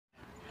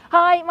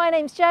Hi, my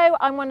name's Jo.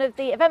 I'm one of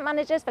the event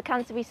managers for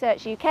Cancer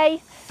Research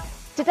UK.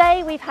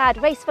 Today we've had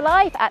Race for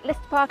Life at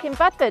Lister Park in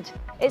Bradford.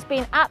 It's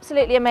been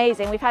absolutely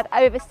amazing. We've had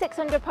over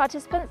 600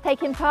 participants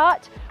taking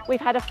part.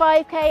 We've had a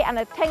 5k and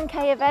a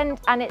 10k event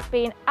and it's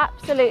been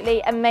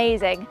absolutely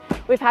amazing.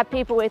 We've had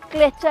people with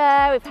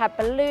glitter, we've had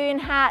balloon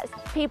hats,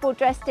 people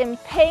dressed in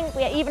pink,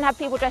 we even had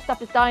people dressed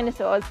up as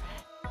dinosaurs.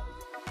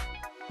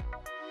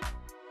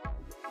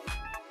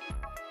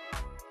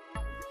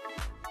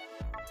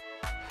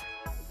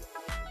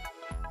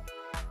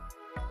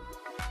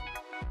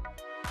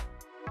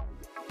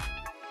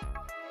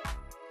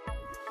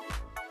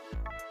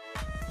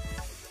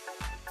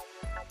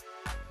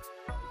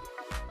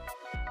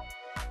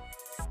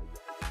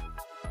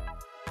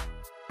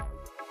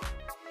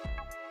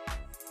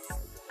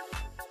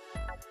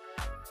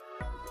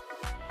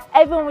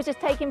 Everyone was just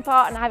taking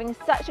part and having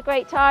such a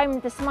great time.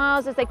 The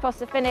smiles as they crossed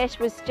the finish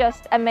was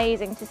just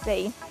amazing to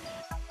see.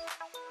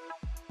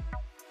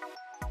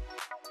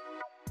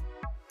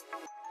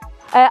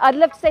 I'd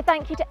love to say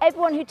thank you to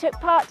everyone who took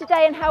part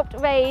today and helped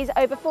raise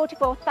over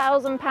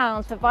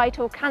 £44,000 for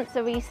vital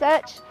cancer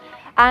research,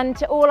 and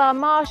to all our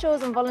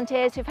marshals and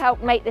volunteers who've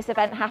helped make this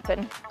event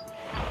happen.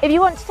 If you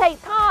want to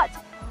take part,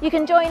 you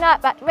can join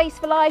up at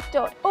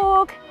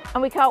raceforlife.org,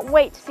 and we can't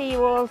wait to see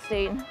you all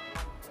soon.